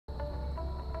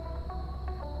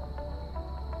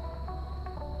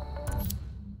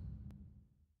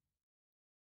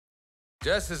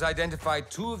Jess has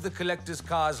identified two of the collector's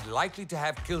cars likely to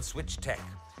have kill switch tech.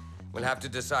 We'll have to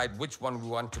decide which one we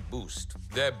want to boost.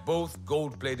 They're both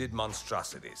gold-plated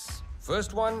monstrosities.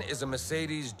 First one is a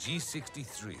Mercedes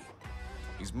G63.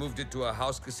 He's moved it to a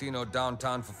house casino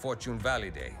downtown for Fortune Valley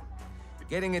Day.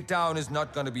 Getting it down is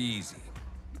not going to be easy.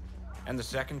 And the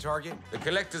second target? The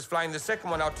collector's flying the second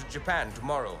one out to Japan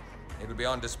tomorrow. It'll be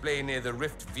on display near the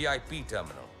Rift VIP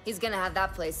terminal. He's gonna have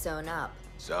that place sewn up.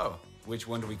 So, which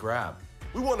one do we grab?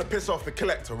 We want to piss off the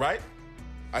collector, right?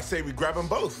 I say we grab them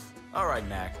both. All right,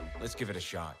 Mac. Let's give it a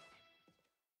shot.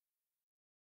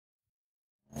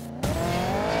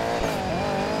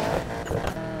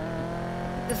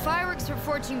 The fireworks for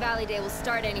Fortune Valley Day will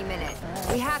start any minute.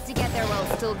 We have to get there while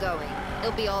it's still going.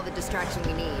 It'll be all the distraction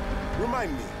we need.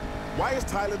 Remind me, why is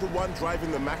Tyler the one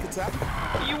driving the Mac attack?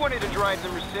 You wanted to drive the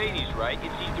Mercedes, right?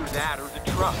 It's either that or the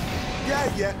truck.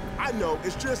 Yeah, I know.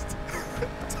 It's just...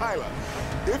 Tyler,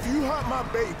 if you hurt my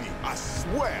baby, I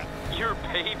swear. Your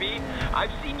baby?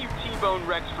 I've seen you T-bone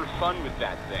Rex for fun with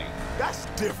that thing. That's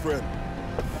different.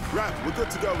 Rav, we're good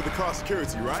to go with the car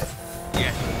security, right?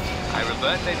 Yes. I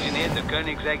reverse engineered the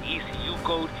Koenigsegg ECU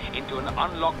code into an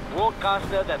unlocked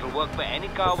broadcaster that'll work for any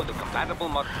car with a compatible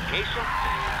modification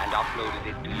and uploaded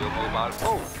it to your mobile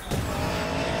phones.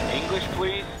 English,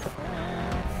 please?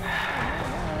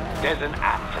 There's an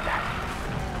app for that.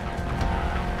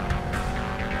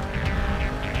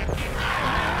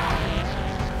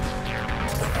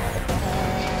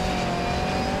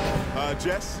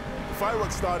 Jess, the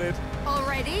fireworks started.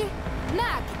 Already?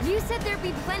 Mac, you said there'd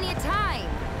be plenty of time.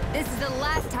 This is the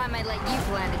last time I'd let you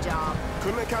plan a job.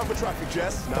 Couldn't account for traffic,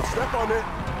 Jess. Now step on it.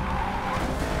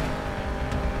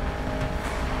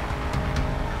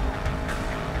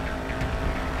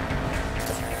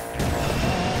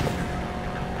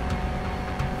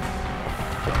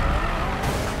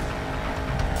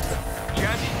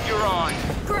 Jess, you're on.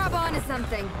 Grab onto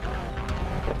something.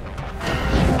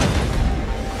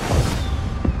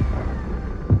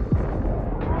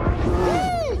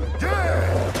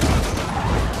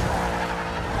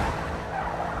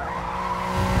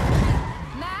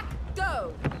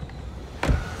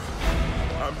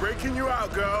 Breaking you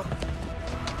out, girl.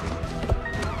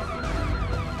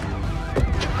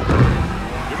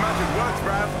 Your magic works,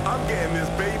 Rav. I'm getting this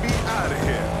baby out of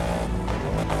here.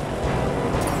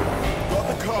 Got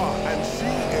the car, and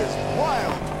she is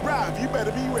wild. Rav, you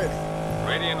better be ready.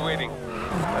 Ready and waiting.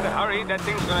 But hurry, that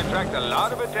thing's gonna attract a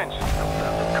lot of attention.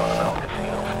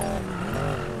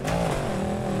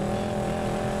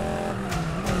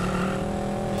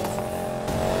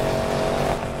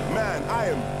 Man, I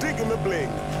am digging the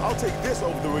bling. I'll take this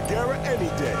over the Regera any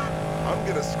day. I'm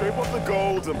gonna scrape off the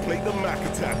golds and plate the Mac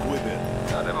attack with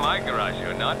it. Not in my garage,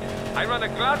 you're not. I run a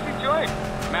classy joint.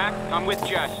 Mac, I'm with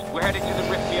Jess. We're headed to the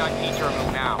Rift VIP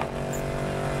terminal now.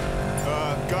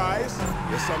 Guys,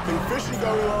 there's something fishy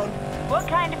going on. What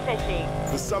kind of fishy?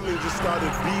 There's something just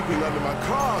started beeping under my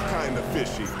car, kind of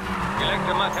fishy.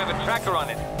 Collector must have a tracker on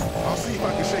it. I'll see if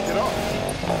I can shake it off.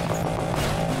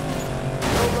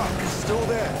 No luck, it's still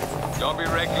there. Don't be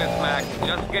reckless, Mac.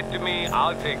 Just get to me,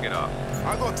 I'll take it off.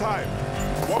 I got time.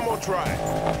 One more try.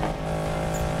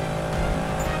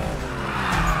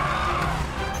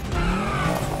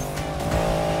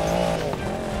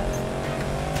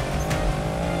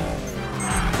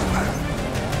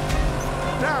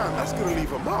 Damn, that's gonna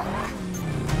leave a mark.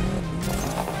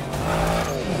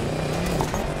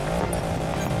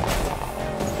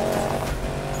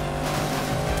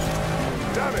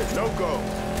 Damn it, no go.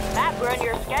 That ruined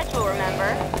your schedule,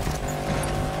 remember?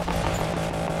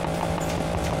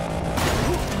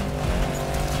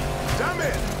 Damn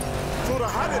it! Thought I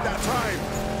had it that time.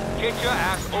 Get your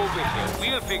ass over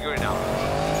here. We'll figure it out.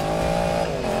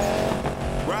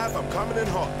 Rav, I'm coming in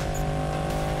hot.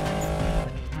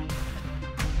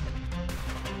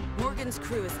 Morgan's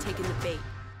crew has taken the bait.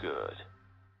 Good.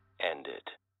 End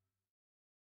it.